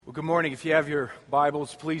Well, good morning. If you have your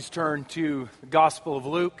Bibles, please turn to the Gospel of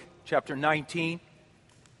Luke, chapter 19.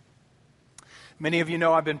 Many of you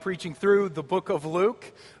know I've been preaching through the book of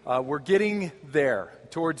Luke. We're getting there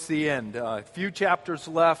towards the end. A few chapters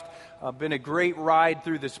left. Been a great ride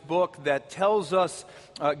through this book that tells us,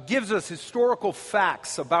 gives us historical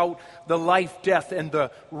facts about the life, death, and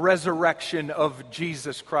the resurrection of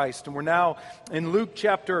Jesus Christ. And we're now in Luke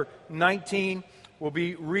chapter 19. We'll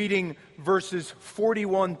be reading verses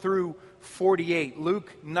 41 through 48.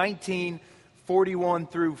 Luke 19, 41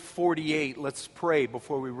 through 48. Let's pray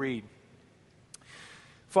before we read.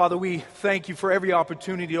 Father, we thank you for every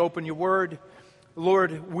opportunity to open your word.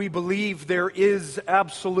 Lord, we believe there is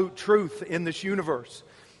absolute truth in this universe.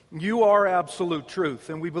 You are absolute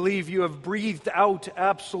truth, and we believe you have breathed out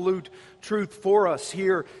absolute truth for us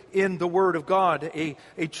here in the Word of God, a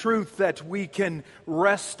truth that we can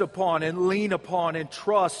rest upon and lean upon and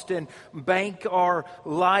trust and bank our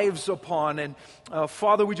lives upon. And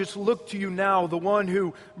Father, we just look to you now, the one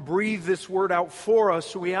who breathed this Word out for us.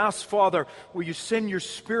 So we ask, Father, will you send your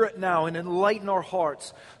Spirit now and enlighten our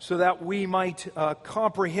hearts so that we might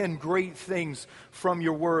comprehend great things from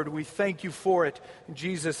your Word. We thank you for it. In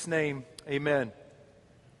Jesus' name, amen.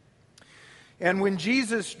 And when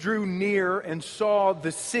Jesus drew near and saw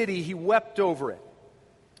the city, he wept over it,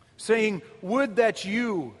 saying, "Would that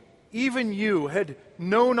you, even you, had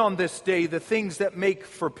known on this day the things that make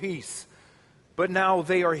for peace. But now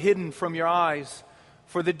they are hidden from your eyes.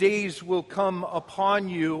 For the days will come upon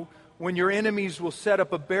you when your enemies will set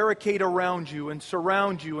up a barricade around you and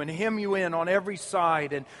surround you and hem you in on every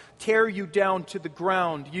side and tear you down to the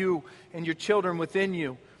ground, you and your children within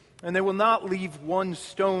you. And they will not leave one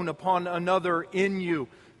stone upon another in you,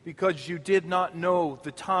 because you did not know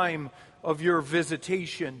the time of your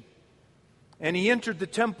visitation." And he entered the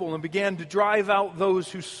temple and began to drive out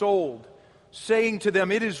those who sold, saying to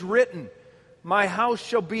them, "It is written, 'My house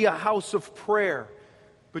shall be a house of prayer,'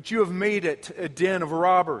 but you have made it a den of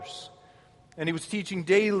robbers." And he was teaching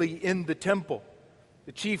daily in the temple.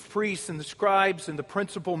 The chief priests and the scribes and the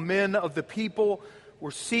principal men of the people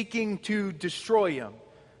were seeking to destroy him.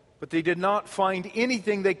 But they did not find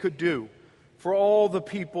anything they could do, for all the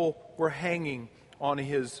people were hanging on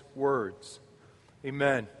his words.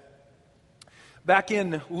 Amen. Back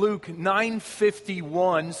in Luke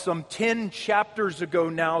 9:51, some 10 chapters ago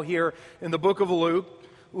now here in the book of Luke,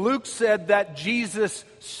 Luke said that Jesus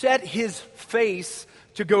set his face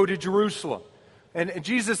to go to Jerusalem. And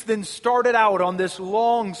Jesus then started out on this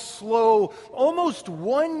long, slow, almost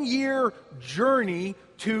 1-year journey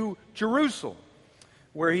to Jerusalem,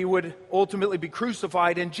 where he would ultimately be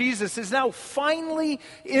crucified. And Jesus is now finally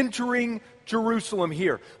entering Jerusalem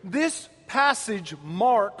here. This passage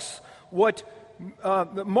marks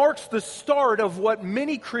the start of what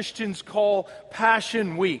many Christians call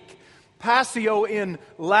Passion Week. Passio in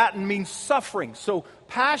Latin means suffering. So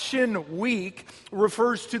Passion Week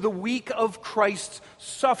refers to the week of Christ's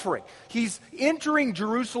suffering. He's entering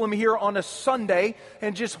Jerusalem here on a Sunday,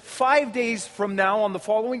 and just 5 days from now, on the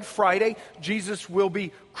following Friday, Jesus will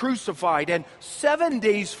be crucified. And 7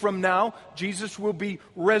 days from now, Jesus will be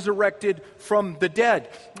resurrected from the dead.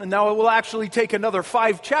 And now it will actually take another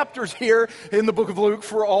 5 chapters here in the book of Luke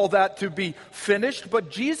for all that to be finished. But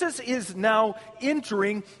Jesus is now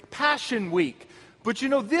entering Passion Week. But you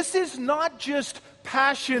know, this is not just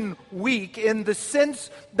Passion Week in the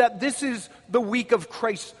sense that this is the week of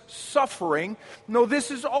Christ's suffering. No,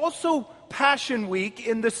 this is also Passion Week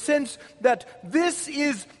in the sense that this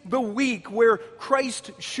is the week where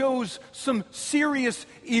Christ shows some serious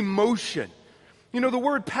emotion. You know, the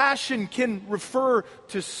word passion can refer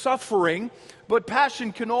to suffering, but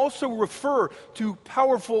passion can also refer to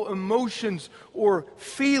powerful emotions or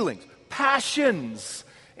feelings. Passions.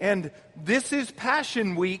 And this is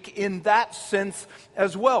Passion Week in that sense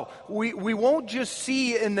as well. We won't just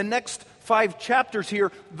see in the next 5 chapters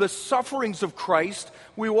here the sufferings of Christ.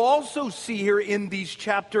 We will also see here in these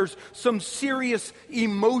chapters some serious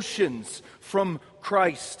emotions from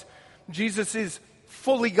Christ. Jesus is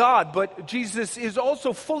fully God, but Jesus is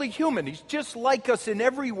also fully human. He's just like us in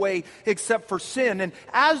every way except for sin. And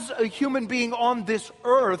as a human being on this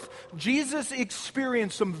earth, Jesus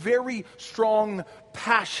experienced some very strong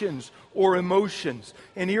passions or emotions.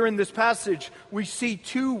 And here in this passage, we see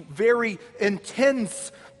 2 very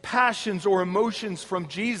intense passions or emotions from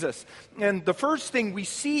Jesus. And the first thing we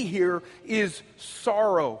see here is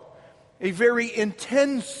sorrow, a very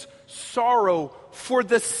intense sorrow for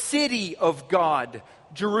the city of God,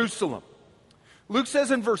 Jerusalem. Luke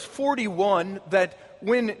says in verse 41 that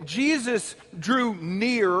when Jesus drew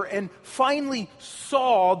near and finally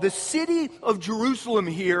saw the city of Jerusalem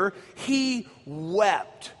here, he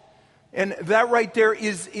wept. And that right there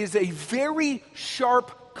is a very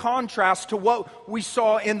sharp contrast to what we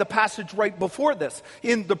saw in the passage right before this.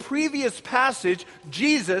 In the previous passage,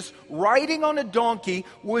 Jesus, riding on a donkey,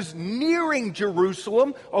 was nearing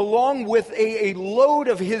Jerusalem along with a load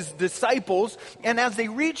of his disciples. And as they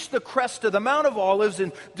reached the crest of the Mount of Olives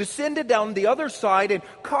and descended down the other side and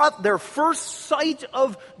caught their first sight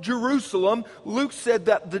of Jerusalem, Luke said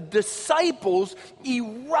that the disciples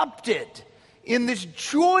erupted in this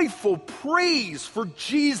joyful praise for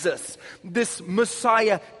Jesus, this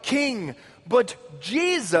Messiah King. But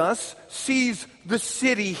Jesus sees the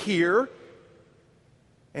city here,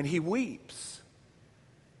 and he weeps.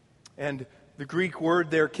 And the Greek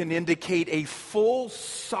word there can indicate a full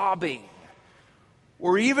sobbing,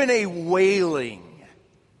 or even a wailing.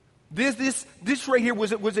 This right here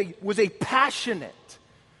was a passionate,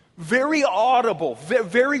 very audible,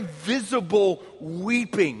 very visible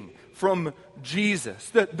weeping from Jesus.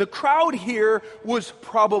 The crowd here was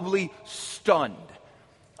probably stunned.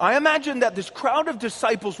 I imagine that this crowd of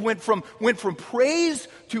disciples went from praise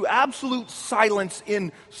to absolute silence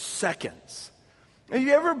in seconds. Have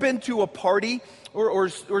you ever been to a party or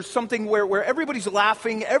something where everybody's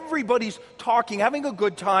laughing, everybody's talking, having a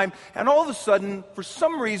good time, and all of a sudden, for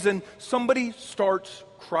some reason, somebody starts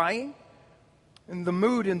crying, and the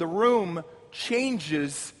mood in the room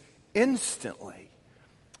changes instantly?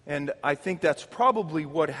 And I think that's probably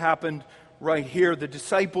what happened right here. The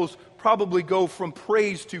disciples probably go from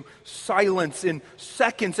praise to silence in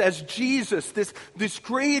seconds as Jesus, this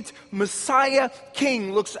great Messiah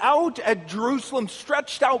King, looks out at Jerusalem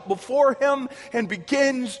stretched out before him and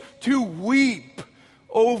begins to weep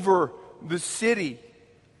over the city.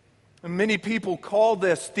 And many people call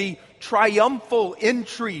this the triumphal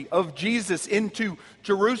entry of Jesus into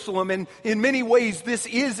Jerusalem. And in many ways, this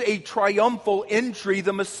is a triumphal entry.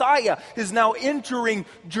 The Messiah is now entering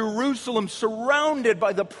Jerusalem surrounded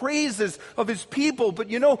by the praises of his people. But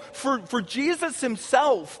for Jesus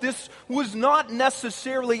himself, this was not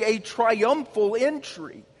necessarily a triumphal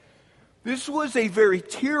entry. This was a very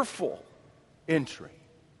tearful entry,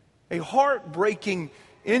 a heartbreaking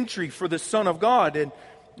entry for the Son of God. And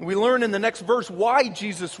we learn in the next verse why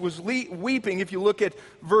Jesus was weeping. If you look at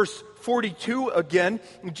verse 42 again,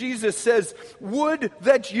 Jesus says, "Would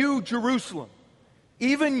that you, Jerusalem,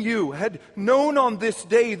 even you, had known on this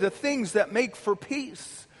day the things that make for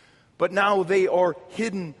peace, but now they are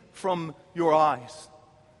hidden from your eyes."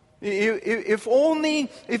 If only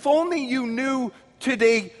you knew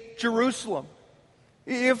today, Jerusalem.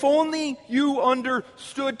 If only you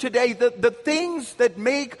understood today the things that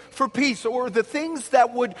make for peace, or the things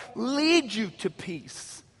that would lead you to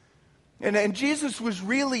peace. And Jesus was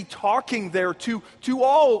really talking there to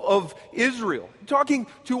all of Israel, talking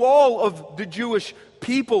to all of the Jewish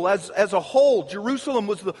people as a whole. Jerusalem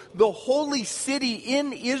was the holy city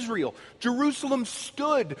in Israel. Jerusalem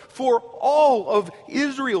stood for all of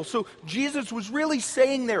Israel. So Jesus was really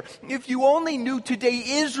saying there, if you only knew today,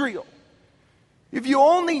 Israel, if you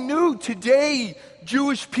only knew today,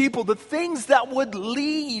 Jewish people, the things that would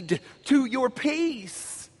lead to your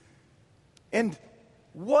peace. And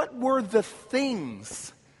what were the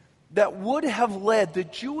things that would have led the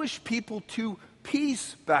Jewish people to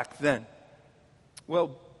peace back then?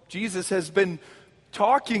 Well, Jesus has been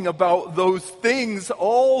talking about those things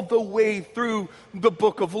all the way through the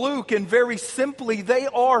book of Luke. And very simply, they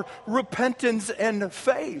are repentance and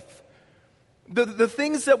faith. The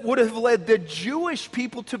things that would have led the Jewish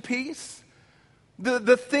people to peace,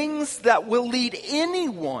 the things that will lead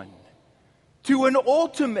anyone to an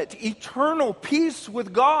ultimate eternal peace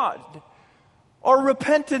with God, are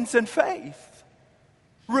repentance and faith.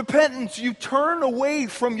 Repentance, you turn away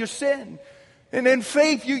from your sin. And in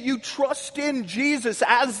faith, you trust in Jesus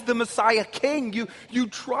as the Messiah King. You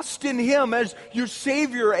trust in him as your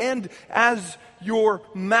Savior and as your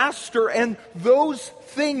Master. And those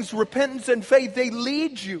things, repentance and faith, they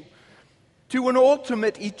lead you to an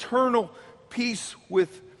ultimate eternal peace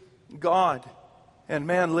with God. And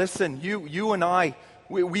man, listen, you and I,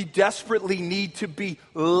 we desperately need to be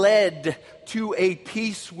led to a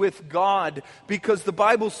peace with God, because the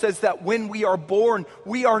Bible says that when we are born,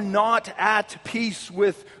 we are not at peace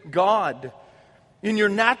with God. In your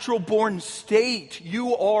natural born state,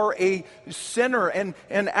 you are a sinner. And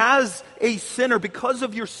as a sinner, because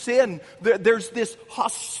of your sin, there's this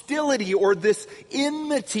hostility or this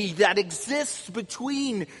enmity that exists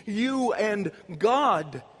between you and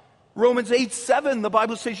God. Romans 8:7, the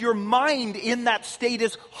Bible says your mind in that state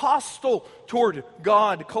is hostile toward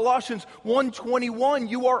God. Colossians 1:21,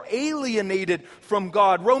 you are alienated from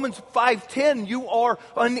God. Romans 5:10, you are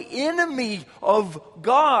an enemy of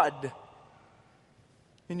God.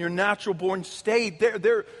 in your natural born state.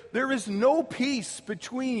 There is no peace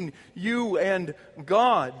between you and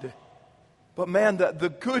God. But man,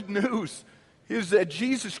 the good news is that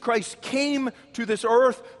Jesus Christ came to this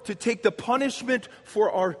earth to take the punishment for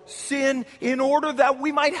our sin in order that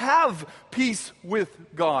we might have peace with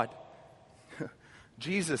God.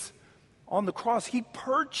 Jesus, on the cross, he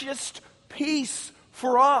purchased peace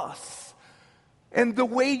for us. And the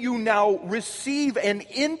way you now receive and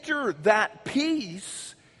enter that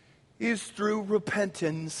peace is through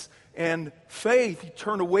repentance and faith. You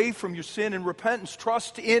turn away from your sin in repentance,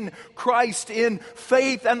 trust in Christ in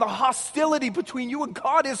faith, and the hostility between you and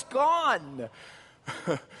God is gone.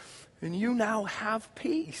 And you now have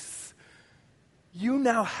peace. You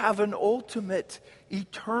now have an ultimate,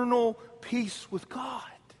 eternal peace with God.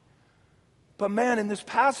 But man, in this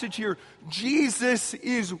passage here, Jesus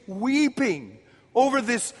is weeping over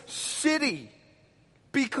this city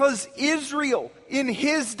because Israel in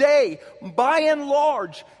his day, by and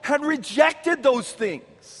large, had rejected those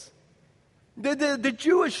things. The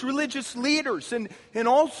Jewish religious leaders and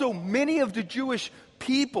also many of the Jewish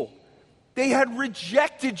people, they had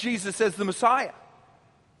rejected Jesus as the Messiah,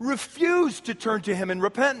 refused to turn to him in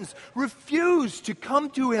repentance, refused to come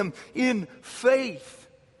to him in faith.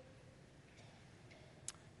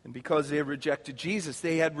 And because they had rejected Jesus,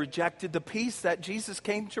 they had rejected the peace that Jesus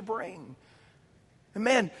came to bring. And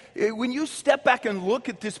man, when you step back and look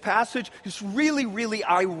at this passage, it's really, really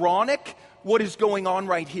ironic what is going on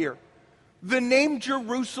right here. The name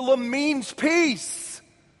Jerusalem means peace.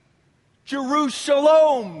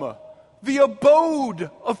 Jerusalem, the abode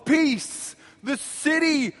of peace, the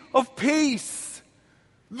city of peace.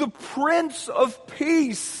 The Prince of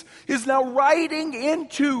Peace is now riding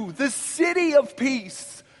into the city of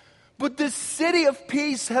peace. But the city of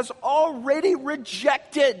peace has already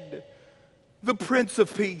rejected the Prince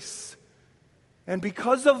of Peace. And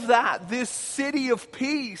because of that, this city of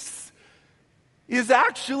peace is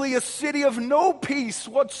actually a city of no peace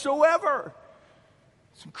whatsoever.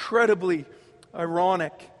 It's incredibly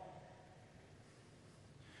ironic.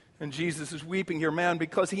 And Jesus is weeping here, man,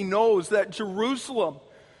 because he knows that Jerusalem,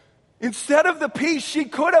 instead of the peace she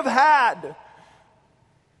could have had,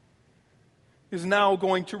 is now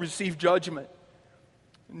going to receive judgment.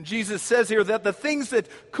 And Jesus says here that the things that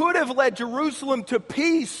could have led Jerusalem to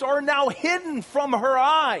peace are now hidden from her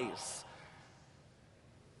eyes.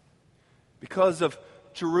 Because of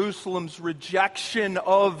Jerusalem's rejection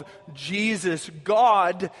of Jesus,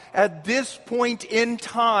 God, at this point in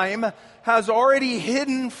time, has already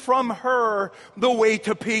hidden from her the way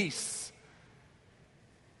to peace.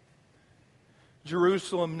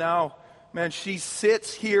 Jerusalem now, man, she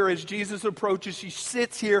sits here as Jesus approaches. She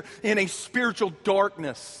sits here in a spiritual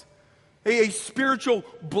darkness, a spiritual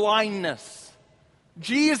blindness.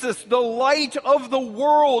 Jesus, the light of the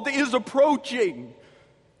world, is approaching,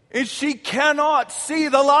 and she cannot see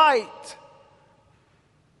the light.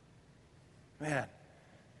 Man,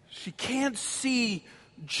 she can't see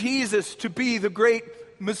Jesus to be the great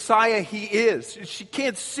Messiah he is. She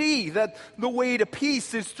can't see that the way to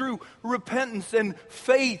peace is through repentance and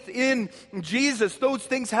faith in Jesus. Those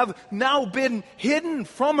things have now been hidden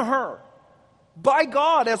from her by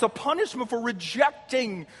God as a punishment for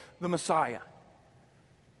rejecting the Messiah.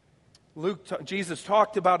 Jesus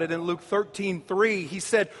talked about it in Luke 13:3. He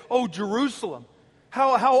said, "Oh, Jerusalem,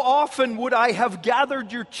 how often would I have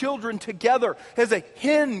gathered your children together as a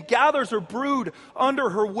hen gathers her brood under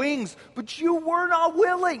her wings, but you were not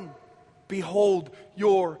willing. Behold,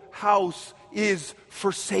 your house is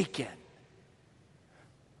forsaken."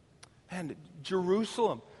 And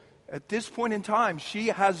Jerusalem, at this point in time, she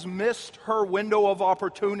has missed her window of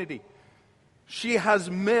opportunity. She has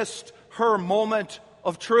missed her moment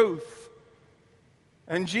of truth.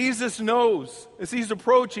 And Jesus knows, as he's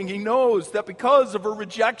approaching, he knows that because of her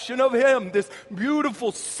rejection of him, this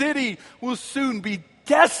beautiful city will soon be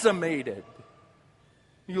decimated.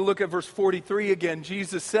 You look at verse 43 again.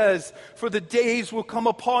 Jesus says, "For the days will come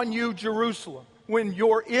upon you, Jerusalem, when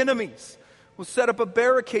your enemies will set up a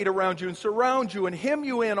barricade around you and surround you and hem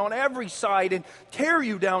you in on every side and tear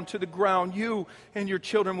you down to the ground, you and your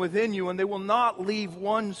children within you, and they will not leave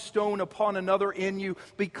one stone upon another in you,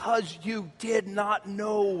 because you did not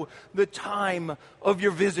know the time of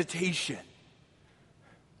your visitation."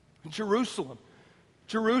 Jerusalem,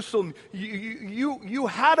 you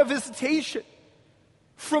had a visitation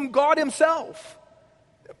from God himself.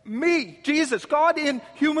 Me, Jesus, God in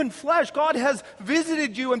human flesh, God has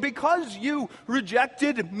visited you, and because you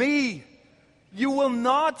rejected me, you will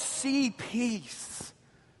not see peace,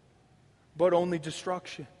 but only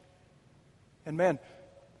destruction. And man,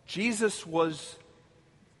 Jesus was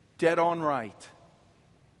dead on right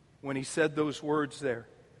when he said those words there.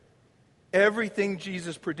 Everything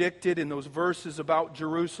Jesus predicted in those verses about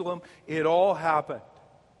Jerusalem, it all happened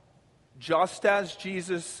just as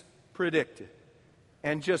Jesus predicted,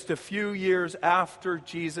 and just a few years after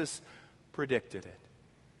Jesus predicted it.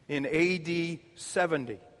 In AD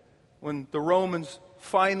 70, when the Romans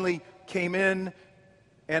finally came in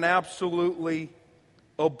and absolutely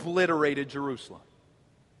obliterated Jerusalem.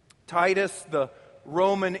 Titus, the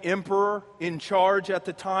Roman emperor in charge at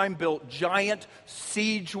the time, built giant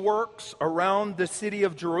siege works around the city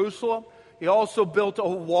of Jerusalem. He also built a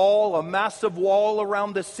wall, a massive wall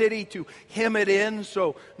around the city to hem it in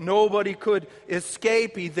so nobody could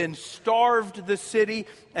escape. He then starved the city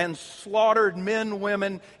and slaughtered men,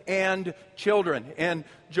 women, and children. And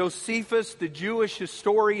Josephus, the Jewish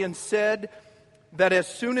historian, said that as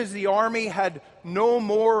soon as the army had no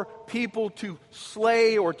more people to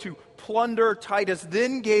slay or to plunder, Titus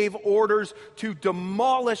then gave orders to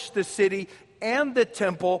demolish the city and the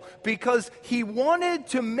temple because he wanted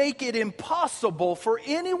to make it impossible for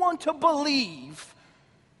anyone to believe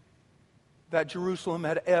that Jerusalem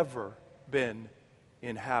had ever been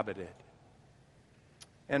inhabited.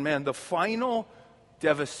 And man, the final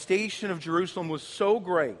devastation of Jerusalem was so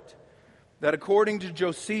great that according to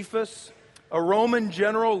Josephus, a Roman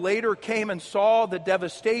general later came and saw the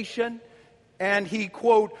devastation, and he,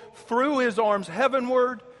 quote, threw his arms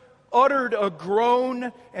heavenward, uttered a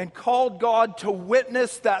groan, and called God to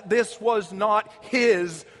witness that this was not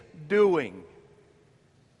his doing.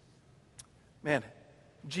 Man,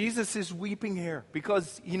 Jesus is weeping here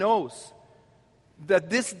because he knows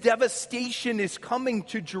that this devastation is coming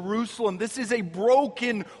to Jerusalem. This is a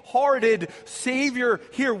broken-hearted Savior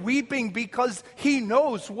here weeping because he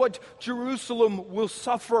knows what Jerusalem will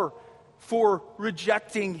suffer for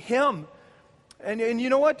rejecting him. And you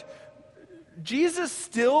know what? Jesus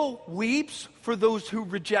still weeps for those who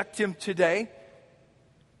reject him today.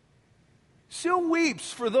 Still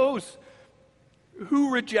weeps for those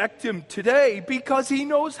who reject him today because he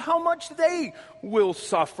knows how much they will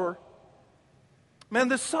suffer. Man,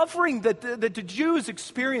 the suffering that the Jews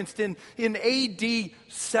experienced in AD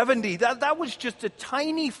 70, that was just a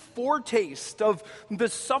tiny foretaste of the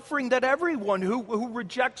suffering that everyone who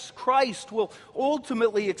rejects Christ will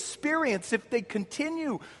ultimately experience if they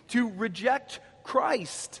continue to reject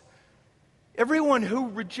Christ. Everyone who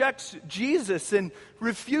rejects Jesus and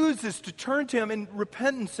refuses to turn to him in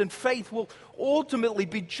repentance and faith will ultimately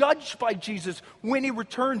be judged by Jesus when he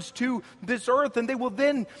returns to this earth, and they will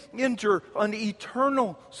then enter an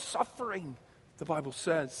eternal suffering, the Bible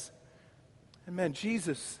says. And man,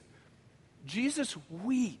 Jesus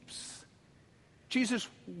weeps. Jesus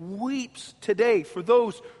weeps today for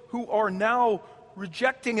those who are now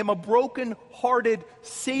rejecting him, a broken-hearted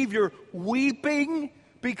Savior weeping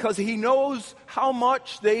because he knows how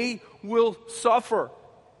much they will suffer.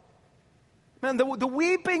 Man, the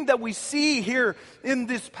weeping that we see here in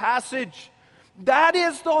this passage, that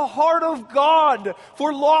is the heart of God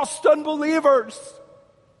for lost unbelievers.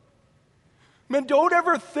 Man, don't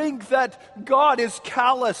ever think that God is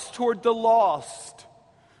callous toward the lost.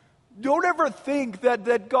 Don't ever think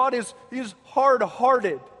that God is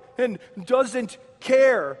hard-hearted and doesn't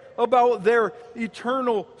care about their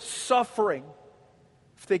eternal suffering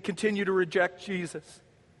if they continue to reject Jesus.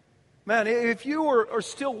 Man, if you are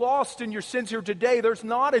still lost in your sins here today, there's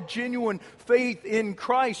not a genuine faith in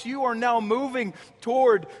Christ. You are now moving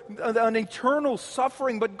toward an eternal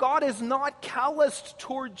suffering, but God is not calloused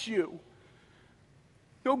towards you.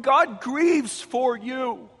 No, God grieves for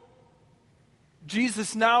you.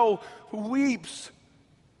 Jesus now weeps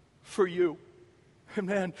for you. And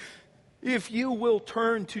man, if you will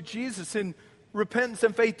turn to Jesus in repentance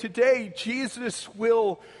and faith today, Jesus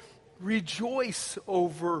will rejoice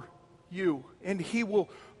over you, and he will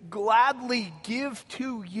gladly give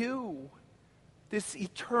to you this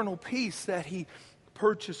eternal peace that he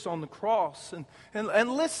purchased on the cross. And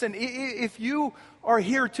listen, if you are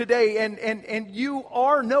here today and you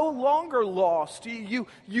are no longer lost,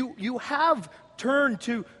 you have turned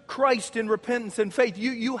to Christ in repentance and faith,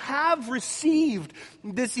 you have received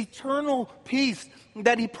this eternal peace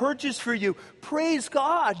that he purchased for you. Praise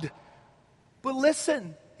God. But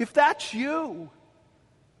listen, if that's you,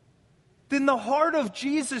 then the heart of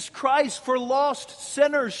Jesus Christ for lost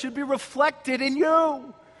sinners should be reflected in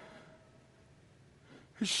you.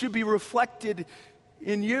 It should be reflected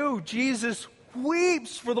in you. Jesus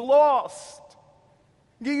weeps for the lost.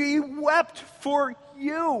 He wept for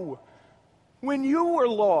you when you were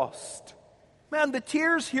lost. Man, the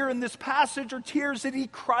tears here in this passage are tears that he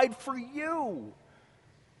cried for you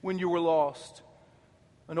when you were lost.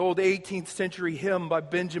 An old 18th century hymn by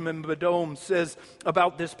Benjamin Badome says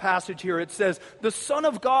about this passage here, it says, "The Son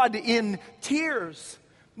of God in tears,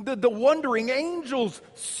 the wondering angels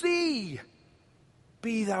see.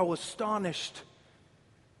 Be thou astonished,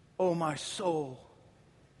 O my soul,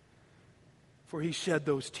 for he shed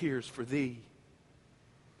those tears for thee."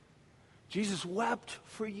 Jesus wept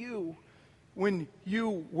for you when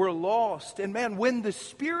you were lost. And man, when the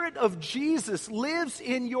Spirit of Jesus lives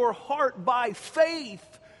in your heart by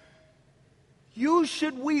faith, you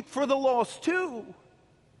should weep for the lost too.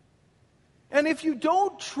 And if you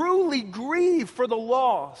don't truly grieve for the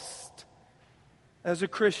lost as a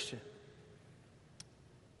Christian,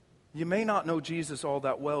 you may not know Jesus all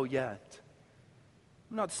that well yet.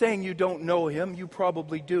 I'm not saying you don't know him. You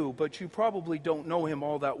probably do, but you probably don't know him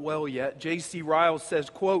all that well yet. J.C. Ryle says,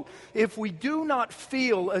 quote, "If we do not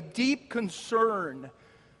feel a deep concern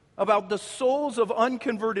about the souls of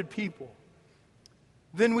unconverted people,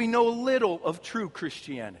 then we know little of true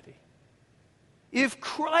Christianity. If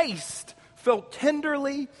Christ felt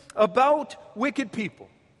tenderly about wicked people,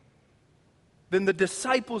 then the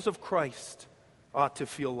disciples of Christ ought to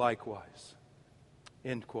feel likewise."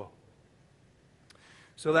 End quote.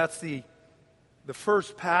 So that's the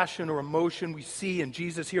first passion or emotion we see in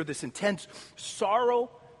Jesus here, this intense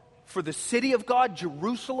sorrow for the city of God,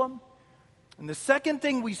 Jerusalem. And the second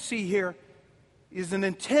thing we see here is an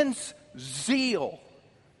intense zeal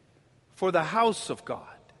for the house of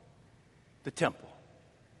God, the temple.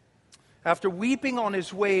 After weeping on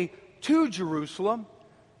his way to Jerusalem,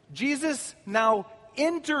 Jesus now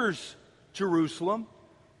enters Jerusalem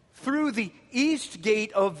through the east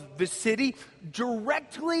gate of the city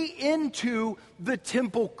directly into the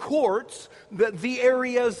temple courts, the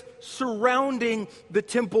areas surrounding the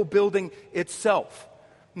temple building itself.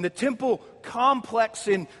 And the temple complex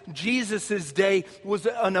in Jesus' day was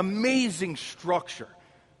an amazing structure.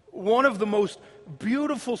 One of the most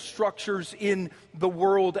beautiful structures in the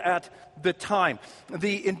world at the time.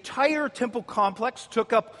 The entire temple complex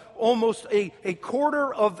took up almost a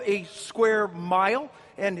quarter of a square mile,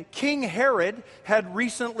 and King Herod had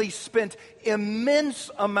recently spent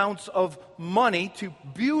immense amounts of money to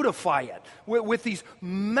beautify it with these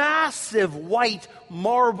massive white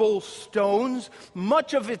marble stones,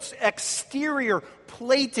 much of its exterior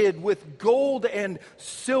plated with gold and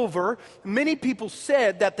silver. Many people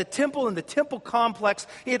said that the temple and the temple complex,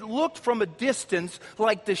 it looked from a distance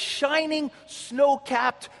like the shining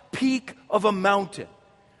snow-capped peak of a mountain.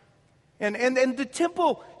 And the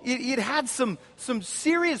temple, it had some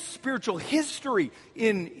serious spiritual history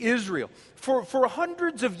in Israel. For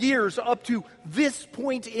hundreds of years up to this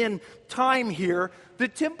point in time here, the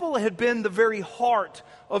temple had been the very heart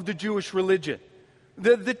of the Jewish religion.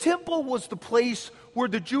 The temple was the place where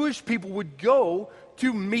the Jewish people would go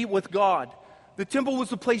to meet with God. The temple was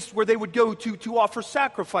the place where they would go to offer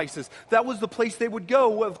sacrifices. That was the place they would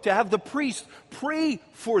go to have the priests pray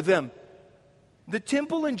for them. The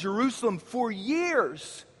temple in Jerusalem for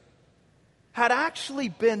years had actually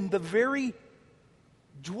been the very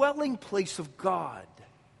dwelling place of God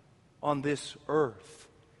on this earth.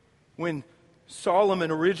 When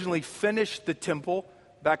Solomon originally finished the temple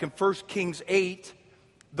back in 1 Kings 8,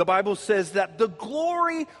 the Bible says that the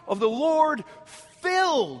glory of the Lord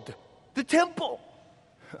filled the temple.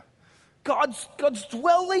 God's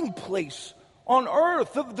dwelling place on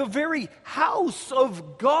earth, the very house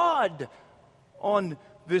of God on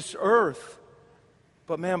this earth.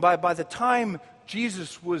 But man, by the time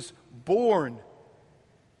Jesus was born,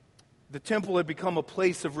 the temple had become a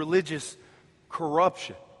place of religious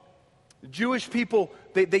corruption. The Jewish people,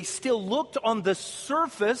 they still looked on the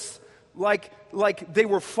surface like they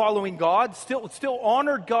were following God, still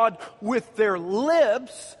honored God with their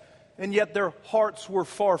lips, and yet their hearts were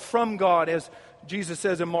far from God. As Jesus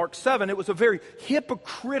says in Mark 7, it was a very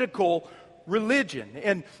hypocritical religion.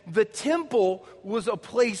 And the temple was a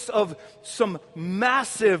place of some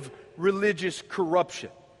massive religious corruption.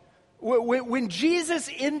 When Jesus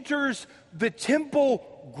enters the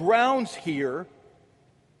temple grounds here,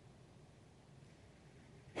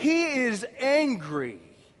 he is angry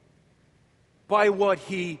by what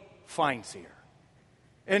he finds here.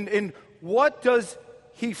 And what does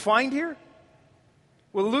he find here?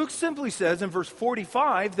 Well, Luke simply says in verse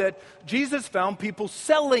 45 that Jesus found people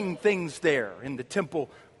selling things there in the temple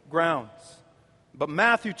grounds. But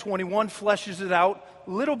Matthew 21 fleshes it out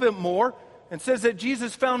a little bit more and says that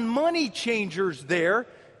Jesus found money changers there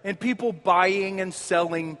and people buying and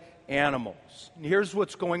selling animals. And here's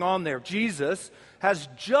what's going on there. Jesus has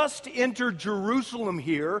just entered Jerusalem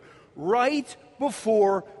here right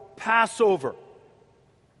before Passover.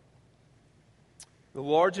 the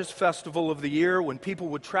largest festival of the year, when people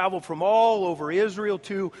would travel from all over Israel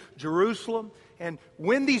to Jerusalem. And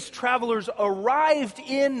when these travelers arrived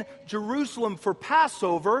in Jerusalem for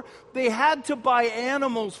Passover, they had to buy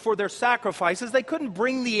animals for their sacrifices. They couldn't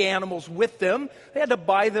bring the animals with them. They had to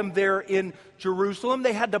buy them there in Jerusalem.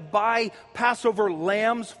 They had to buy Passover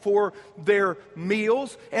lambs for their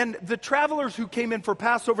meals. And the travelers who came in for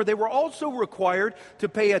Passover, they were also required to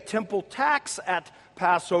pay a temple tax at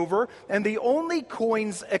Passover, and the only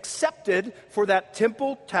coins accepted for that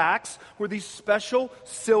temple tax were these special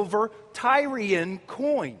silver Tyrian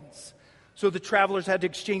coins. So the travelers had to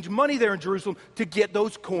exchange money there in Jerusalem to get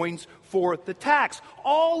those coins for the tax.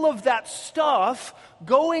 All of that stuff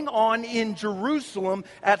going on in Jerusalem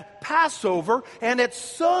at Passover, and at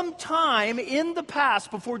some time in the past,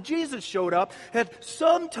 before Jesus showed up, at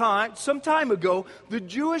some time ago, the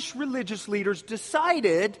Jewish religious leaders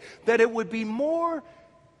decided that it would be more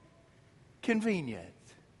convenient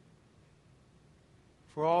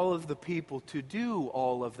for all of the people to do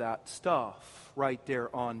all of that stuff right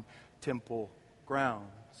there on temple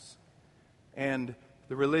grounds. And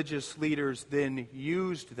the religious leaders then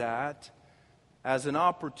used that as an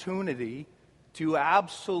opportunity to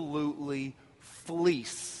absolutely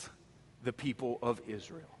fleece the people of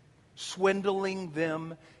Israel, swindling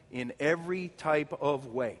them in every type of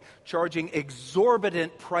way, charging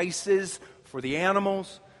exorbitant prices for the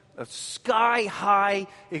animals, a sky-high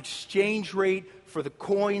exchange rate for the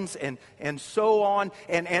coins, and so on.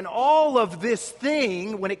 And all of this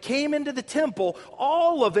thing, when it came into the temple,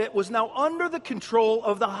 all of it was now under the control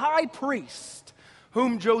of the high priest,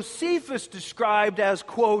 whom Josephus described as,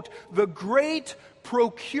 quote, the great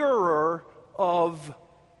procurer of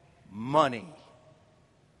money,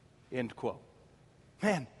 end quote.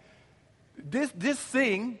 Man, this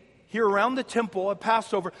thing here around the temple at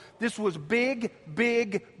Passover, this was big,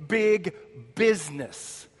 big, big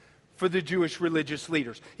business for the Jewish religious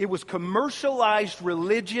leaders. It was commercialized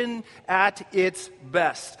religion at its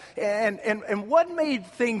best. And what made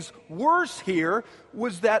things worse here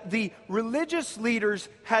was that the religious leaders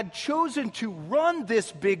had chosen to run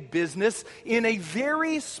this big business in a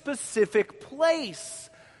very specific place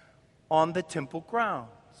on the temple grounds.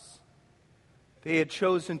 They had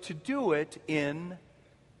chosen to do it in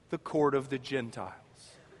the court of the Gentiles.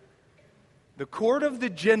 The court of the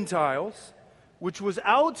Gentiles, which was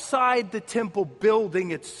outside the temple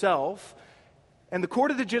building itself, and the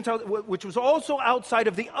court of the Gentiles, which was also outside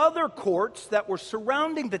of the other courts that were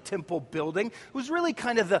surrounding the temple building, was really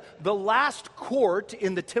kind of the last court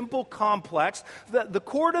in the temple complex. The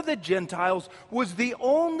court of the Gentiles was the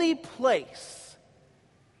only place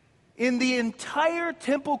in the entire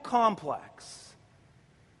temple complex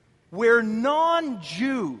where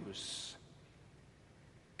non-Jews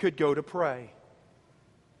could go to pray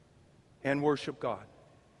and worship God.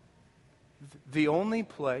 The only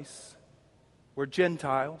place where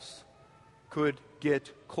Gentiles could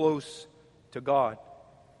get close to God.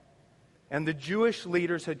 And the Jewish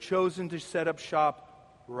leaders had chosen to set up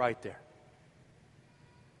shop right there.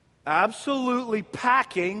 Absolutely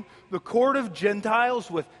packing the court of Gentiles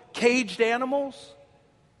with caged animals,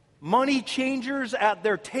 money changers at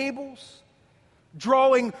their tables,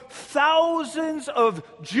 drawing thousands of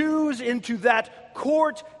Jews into that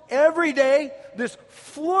court every day, this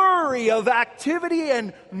flurry of activity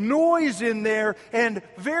and noise in there, and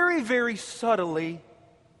very, very subtly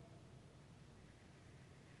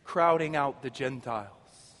crowding out the Gentiles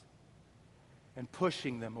and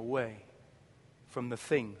pushing them away from the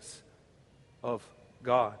things of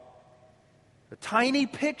God. A tiny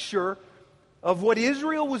picture of what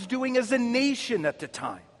Israel was doing as a nation at the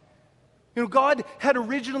time. You know, God had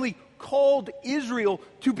originally called Israel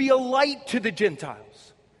to be a light to the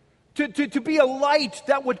Gentiles, to be a light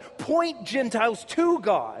that would point Gentiles to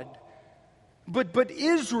God. But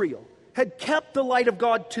Israel had kept the light of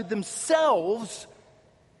God to themselves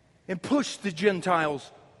and pushed the Gentiles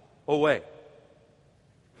away.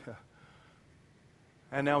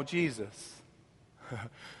 And now Jesus,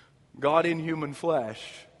 God in human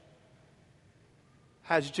flesh,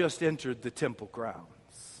 has just entered the temple grounds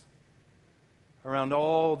around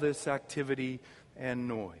all this activity and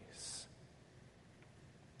noise.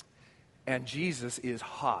 And Jesus is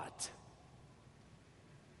hot.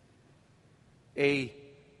 A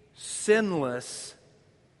sinless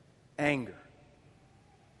anger.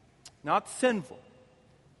 Not sinful.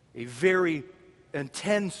 A very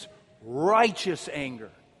intense, righteous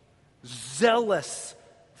anger. Zealous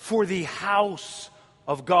for the house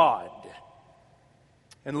of God.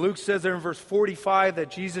 And Luke says there in verse 45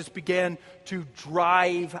 that Jesus began to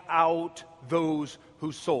drive out those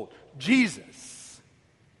who sold. Jesus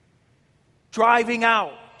driving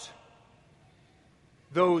out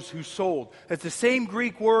those who sold. It's the same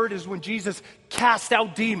Greek word as when Jesus cast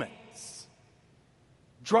out demons,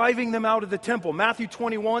 driving them out of the temple. Matthew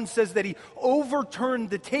 21 says that he overturned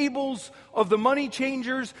the tables of the money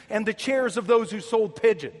changers and the chairs of those who sold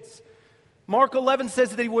pigeons. Mark 11 says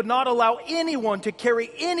that he would not allow anyone to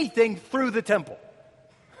carry anything through the temple.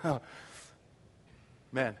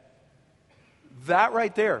 Man, that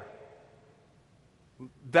right there,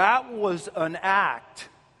 that was an act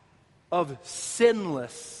of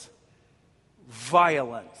sinless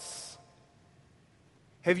violence.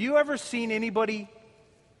 Have you ever seen anybody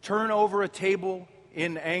turn over a table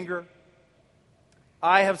in anger?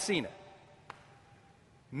 I have seen it.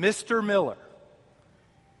 Mr. Miller,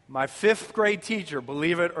 my 5th grade teacher,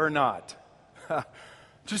 believe it or not.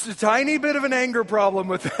 Just a tiny bit of an anger problem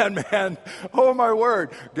with that man. Oh my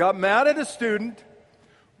word. Got mad at a student,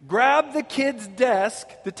 grabbed the kid's desk,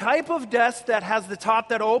 the type of desk that has the top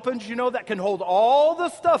that opens, that can hold all the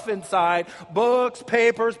stuff inside, books,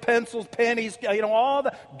 papers, pencils, pennies, all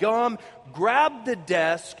the gum, grabbed the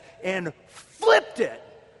desk and flipped it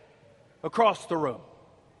across the room.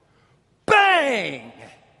 Bang!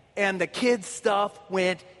 And the kid's stuff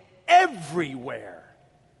went everywhere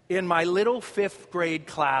in my little 5th grade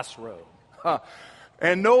classroom.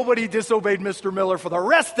 And nobody disobeyed Mr. Miller for the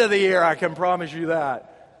rest of the year, I can promise you that.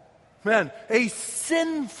 Man, a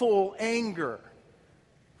sinful anger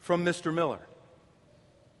from Mr. Miller.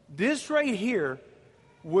 This right here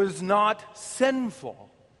was not sinful,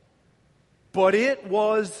 but it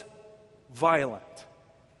was violent.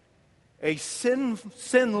 A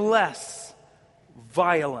sinless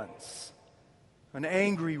violence. An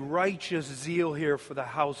angry, righteous zeal here for the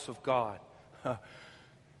house of God.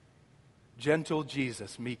 Gentle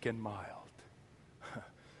Jesus, meek and mild.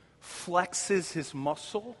 Flexes his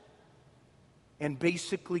muscle and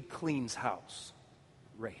basically cleans house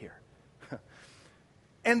right here.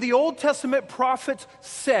 And the Old Testament prophets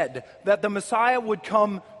said that the Messiah would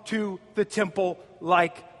come to the temple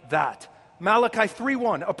like that. Malachi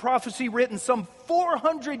 3:1, a prophecy written some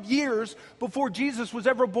 400 years before Jesus was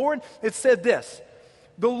ever born. It said this: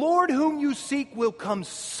 "The Lord whom you seek will come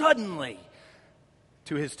suddenly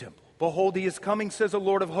to his temple. Behold, he is coming, says the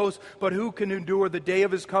Lord of hosts, but who can endure the day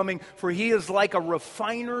of his coming? For he is like a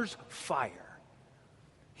refiner's fire.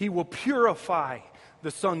 He will purify the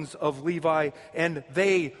sons of Levi, and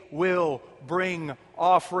they will bring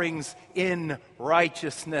offerings in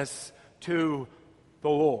righteousness to the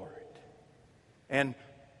Lord." And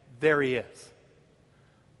there he is,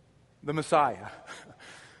 the Messiah,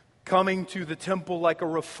 coming to the temple like a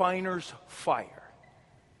refiner's fire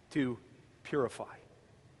to purify.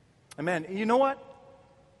 And man, you know what?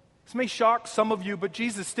 This may shock some of you, but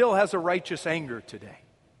Jesus still has a righteous anger today.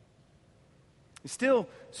 He still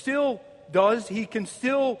does. He can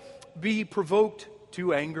still be provoked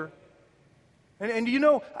to anger. And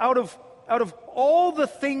out of all the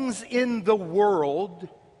things in the world,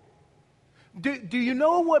 do you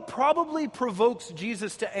know what probably provokes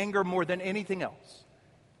Jesus to anger more than anything else?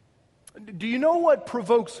 Do you know what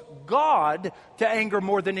provokes God to anger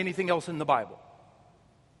more than anything else in the Bible?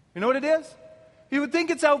 You know what it is? You would think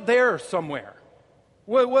it's out there somewhere.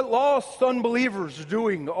 What lost unbelievers are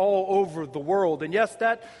doing all over the world. And yes,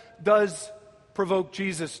 that does provoke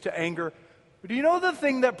Jesus to anger. But do you know the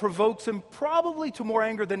thing that provokes him probably to more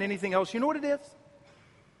anger than anything else? You know what it is?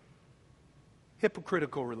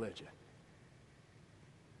 Hypocritical religion.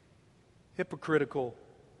 Hypocritical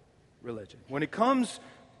religion. When it comes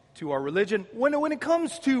to our religion, when it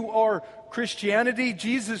comes to our Christianity,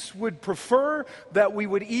 Jesus would prefer that we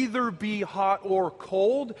would either be hot or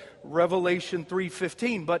cold, Revelation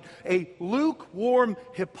 3:15, but a lukewarm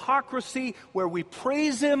hypocrisy where we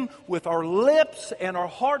praise him with our lips and our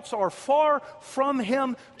hearts are far from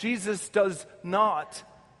him, Jesus does not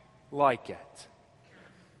like it.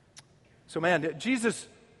 So man, Jesus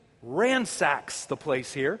ransacks the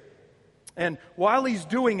place here. And while he's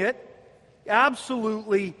doing it,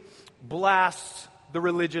 absolutely blasts the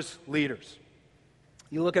religious leaders.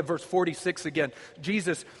 You look at verse 46 again.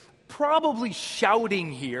 Jesus, probably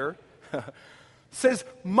shouting here, says,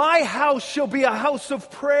 "My house shall be a house of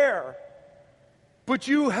prayer, but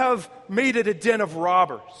you have made it a den of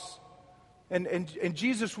robbers." And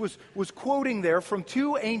Jesus was quoting there from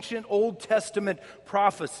 2 ancient Old Testament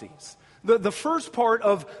prophecies. The first part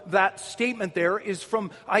of that statement there is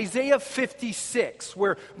from Isaiah 56,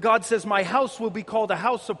 where God says, "My house will be called a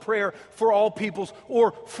house of prayer for all peoples,"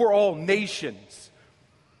 or for all nations.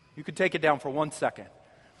 You could take it down for 1 second.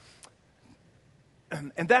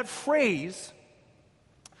 And that phrase,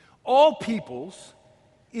 all peoples,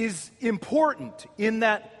 is important in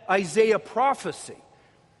that Isaiah prophecy.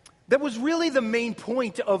 That was really the main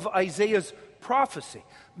point of Isaiah's prophecy.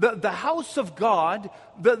 The house of God,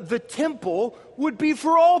 the temple, would be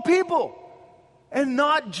for all people and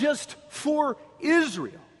not just for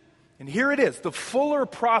Israel. And here it is, the fuller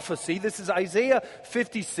prophecy. This is Isaiah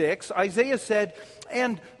 56. Isaiah said,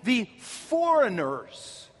 "And the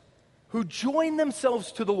foreigners who join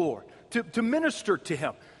themselves to the Lord, to minister to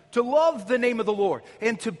him, to love the name of the Lord,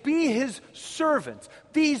 and to be his servants,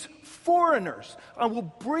 these foreigners I will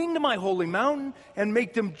bring to my holy mountain and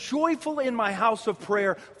make them joyful in my house of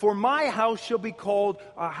prayer, for my house shall be called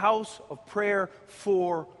a house of prayer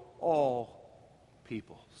for all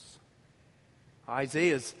peoples."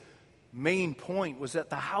 Isaiah's main point was that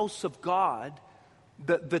the house of God,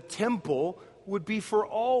 the temple, would be for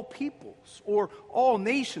all peoples or all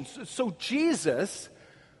nations. So Jesus,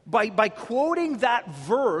 by quoting that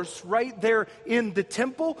verse right there in the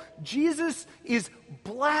temple, Jesus is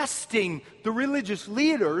blasting the religious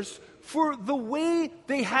leaders for the way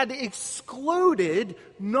they had excluded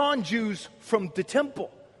non-Jews from the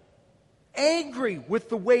temple. Angry with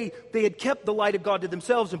the way they had kept the light of God to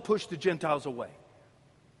themselves and pushed the Gentiles away.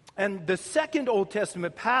 And the second Old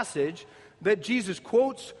Testament passage that Jesus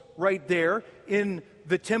quotes right there in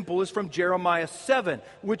the temple is from Jeremiah 7,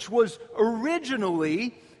 which was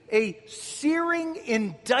originally a searing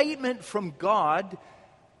indictment from God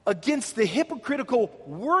against the hypocritical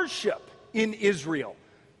worship in Israel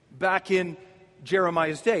back in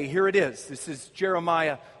Jeremiah's day. Here it is. This is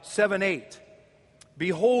Jeremiah 7:8.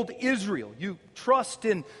 "Behold, Israel, you trust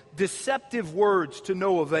in deceptive words to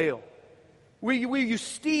no avail. Will you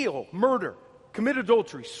steal, murder, commit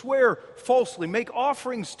adultery, swear falsely, make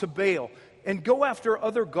offerings to Baal, and go after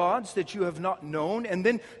other gods that you have not known, and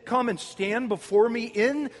then come and stand before me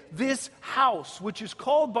in this house, which is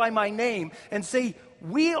called by my name, and say,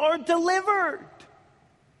 'We are delivered,'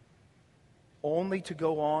 only to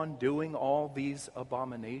go on doing all these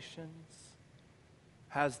abominations?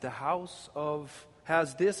 Has this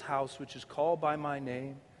house, which is called by my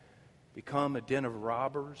name, become a den of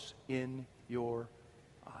robbers in your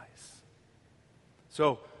eyes?"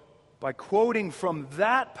 So, by quoting from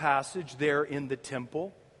that passage there in the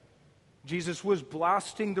temple, Jesus was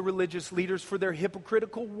blasting the religious leaders for their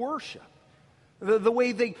hypocritical worship. The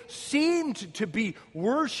way they seemed to be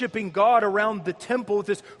worshiping God around the temple with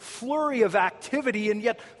this flurry of activity, and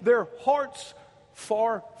yet their hearts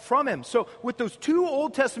far from him. So with those two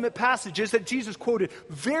Old Testament passages that Jesus quoted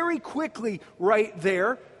very quickly right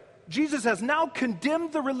there, Jesus has now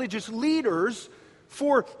condemned the religious leaders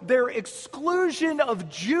for their exclusion of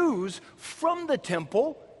Jews from the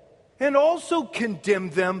temple, and also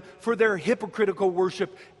condemned them for their hypocritical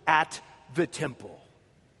worship at the temple.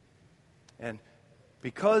 And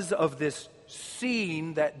because of this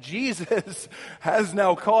scene that Jesus has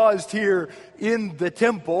now caused here in the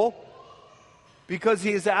temple, because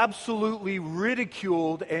he has absolutely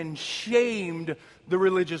ridiculed and shamed the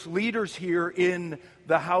religious leaders here in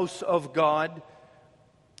the house of God,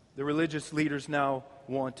 the religious leaders now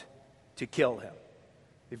want to kill him.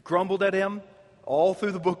 They've grumbled at him all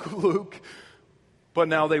through the book of Luke, but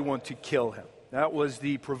now they want to kill him. That was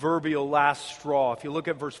the proverbial last straw. If you look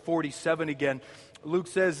at verse 47 again, Luke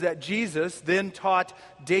says that Jesus then taught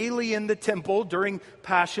daily in the temple during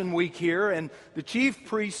Passion Week here, and the chief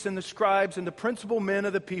priests and the scribes and the principal men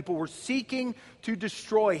of the people were seeking to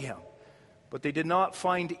destroy him. But they did not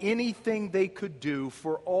find anything they could do,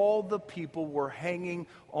 for all the people were hanging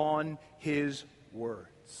on his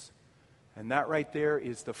words. And that right there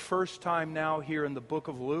is the first time now here in the book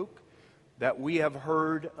of Luke that we have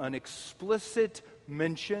heard an explicit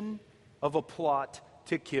mention of a plot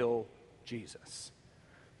to kill Jesus.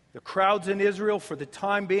 The crowds in Israel, for the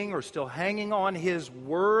time being, are still hanging on his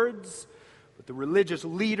words, but the religious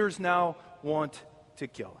leaders now want to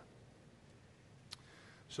kill him.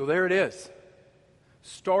 So there it is.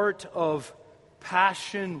 Start of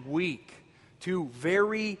Passion Week. Two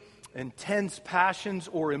very intense passions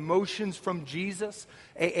or emotions from Jesus.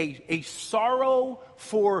 A sorrow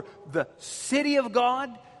for the city of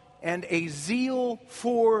God and a zeal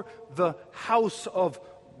for the house of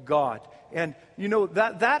God. And you know,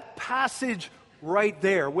 that passage right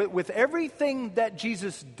there, with everything that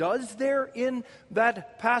Jesus does there in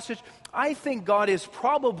that passage, I think God is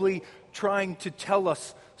probably trying to tell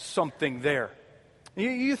us something there.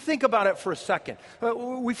 You think about it for a second.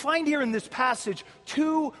 We find here in this passage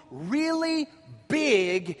two really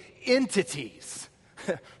big entities.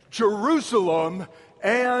 Jerusalem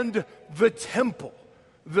and the temple.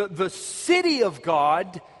 The city of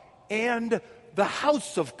God and the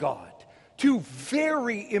house of God. two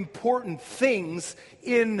very important things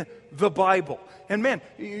in the Bible. And man,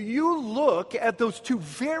 you look at those two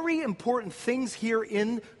very important things here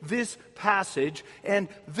in this passage, and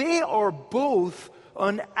they are both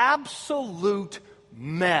an absolute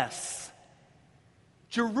mess.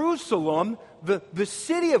 Jerusalem, the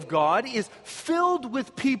city of God, is filled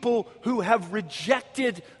with people who have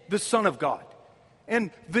rejected the Son of God. And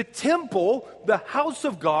the temple, the house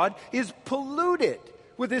of God, is polluted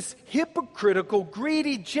with this hypocritical,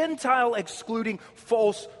 greedy, Gentile excluding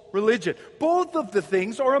false religion. Both of the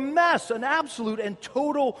things are a mess, an absolute and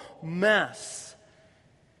total mess.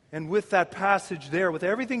 And with that passage there, with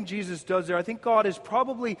everything Jesus does there, I think God is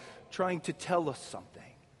probably trying to tell us something.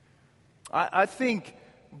 I think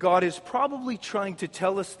God is probably trying to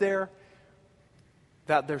tell us there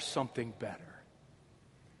that there's something better.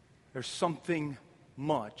 There's something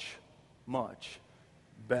much, much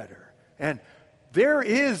better. And there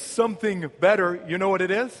is something better. You know what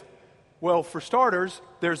it is? Well, for starters,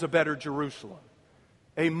 there's a better Jerusalem.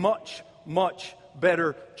 A much, much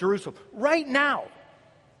better Jerusalem. Right now,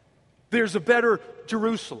 there's a better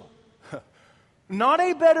Jerusalem. Not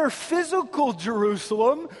a better physical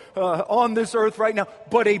Jerusalem on this earth right now,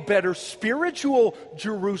 but a better spiritual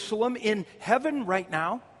Jerusalem in heaven right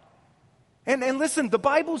now. And listen, the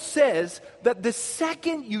Bible says that the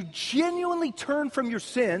second you genuinely turn from your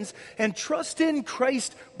sins and trust in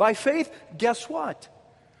Christ by faith, guess what?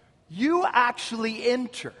 You actually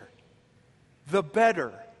enter the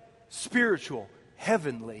better spiritual,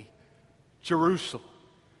 heavenly Jerusalem.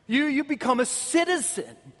 You become a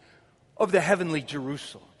citizen of the heavenly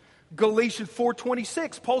Jerusalem. Galatians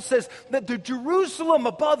 4:26, Paul says that the Jerusalem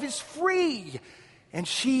above is free, and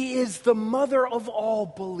she is the mother of all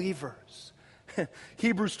believers.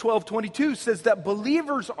 Hebrews 12:22 says that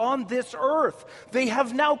believers on this earth, they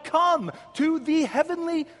have now come to the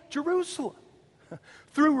heavenly Jerusalem.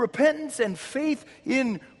 Through repentance and faith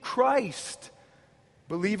in Christ,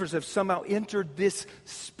 believers have somehow entered this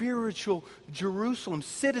spiritual Jerusalem,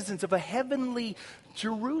 citizens of a heavenly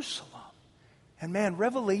Jerusalem. And man,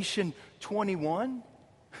 Revelation 21,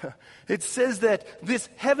 it says that this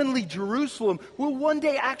heavenly Jerusalem will one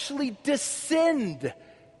day actually descend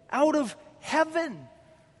out of heaven.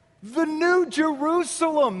 The new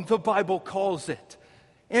Jerusalem, the Bible calls it.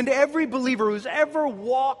 And every believer who's ever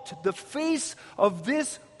walked the face of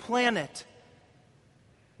this planet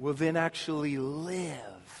will then actually live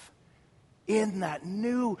in that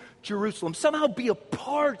new Jerusalem. Somehow be a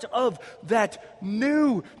part of that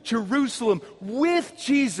new Jerusalem with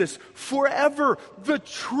Jesus forever. The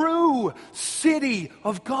true city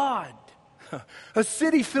of God. A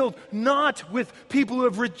city filled not with people who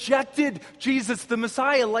have rejected Jesus the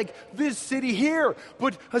Messiah like this city here,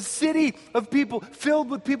 but a city of people filled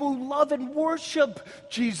with people who love and worship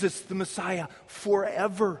Jesus the Messiah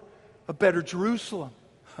forever. A better Jerusalem.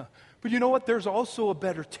 But you know what? There's also a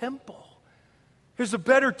better temple. There's a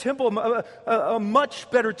better temple, a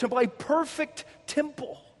much better temple, a perfect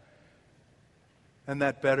temple. And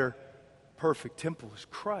that better, perfect temple is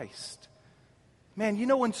Christ. Man, you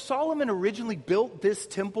know, when Solomon originally built this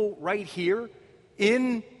temple right here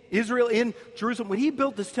in Israel, in Jerusalem, when he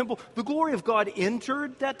built this temple, the glory of God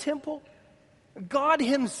entered that temple. God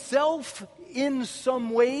himself, in some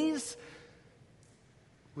ways,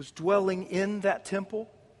 was dwelling in that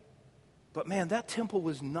temple. But man, that temple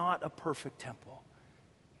was not a perfect temple.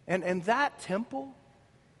 And that temple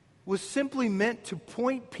was simply meant to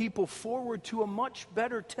point people forward to a much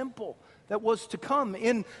better temple that was to come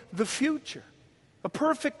in the future. A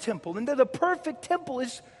perfect temple. And the perfect temple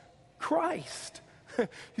is Christ.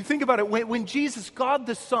 You think about it, when Jesus, God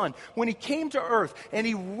the Son, when he came to earth and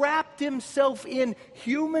he wrapped himself in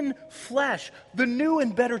human flesh, the new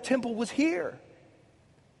and better temple was here.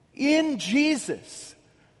 In Jesus,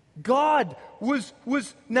 God was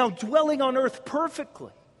now dwelling on earth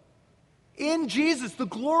perfectly. In Jesus, the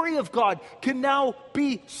glory of God can now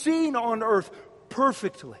be seen on earth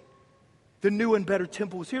perfectly. The new and better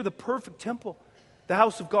temple was here, the perfect temple, the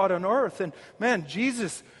house of God on earth. And man,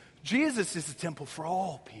 Jesus is a temple for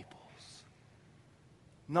all peoples.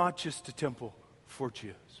 Not just a temple for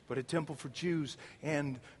Jews, but a temple for Jews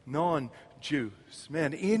and non-Jews.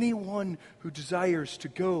 Man, anyone who desires to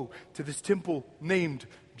go to this temple named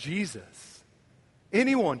Jesus,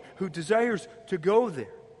 anyone who desires to go there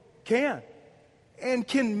can, and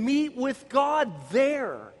can meet with God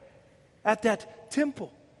there at that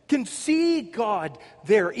temple, can see God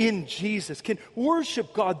there in Jesus, can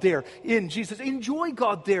worship God there in Jesus, enjoy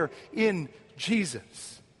God there in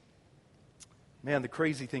Jesus. Man, the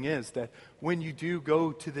crazy thing is that when you do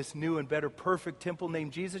go to this new and better perfect temple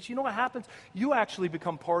named Jesus, you know what happens? You actually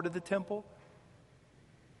become part of the temple.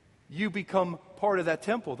 You become part of that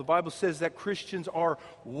temple. The Bible says that Christians are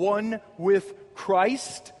one with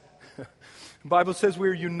Christ. The Bible says we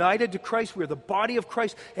are united to Christ. We are the body of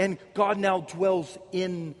Christ, and God now dwells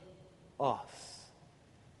in us.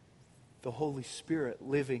 The Holy Spirit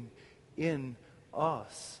living in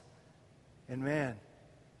us. And man,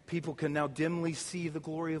 people can now dimly see the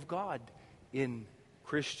glory of God in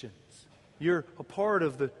Christians. You're a part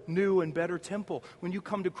of the new and better temple. When you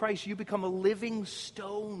come to Christ, you become a living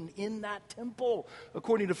stone in that temple,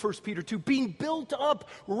 according to 1 Peter 2, being built up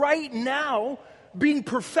right now, being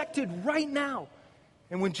perfected right now.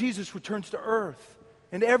 And when Jesus returns to earth,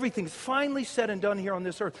 and everything's finally said and done here on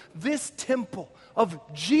this earth, this temple of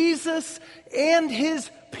Jesus and his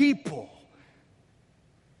people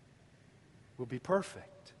will be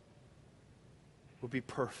perfect. Will be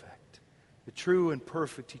perfect. The true and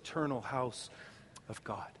perfect eternal house of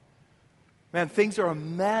God. Man, things are a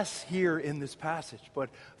mess here in this passage, but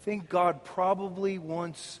I think God probably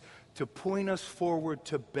wants to point us forward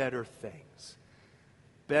to better things.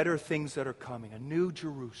 Better things that are coming. A new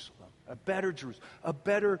Jerusalem. A better Jerusalem. A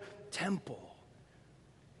better temple.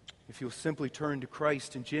 If you'll simply turn to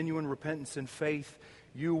Christ in genuine repentance and faith,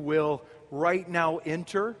 you will right now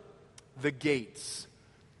enter the gates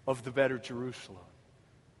of the better Jerusalem.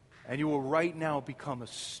 And you will right now become a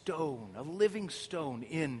stone, a living stone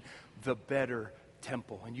in the better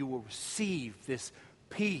temple. And you will receive this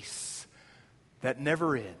peace that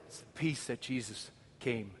never ends, the peace that Jesus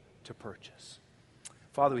came to purchase.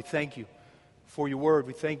 Father, we thank you for your word.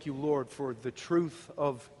 We thank you, Lord, for the truth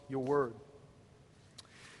of your word.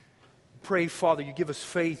 Pray, Father, you give us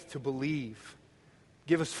faith to believe.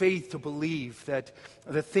 Give us faith to believe that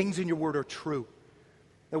the things in your word are true.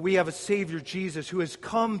 That we have a Savior, Jesus, who has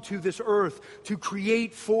come to this earth to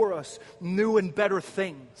create for us new and better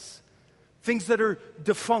things. Things that are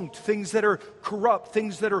defunct, things that are corrupt,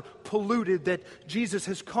 things that are polluted, that Jesus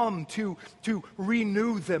has come to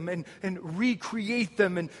renew them and recreate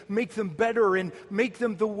them and make them better and make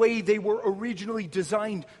them the way they were originally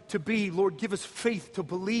designed to be. Lord, give us faith to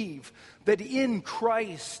believe that in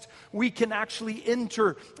Christ we can actually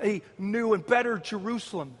enter a new and better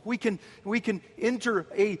Jerusalem. We can enter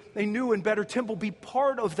a new and better temple, be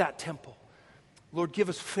part of that temple. Lord, give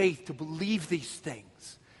us faith to believe these things.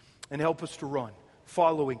 And help us to run,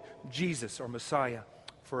 following Jesus, our Messiah,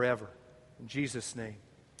 forever. In Jesus' name,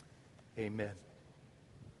 amen.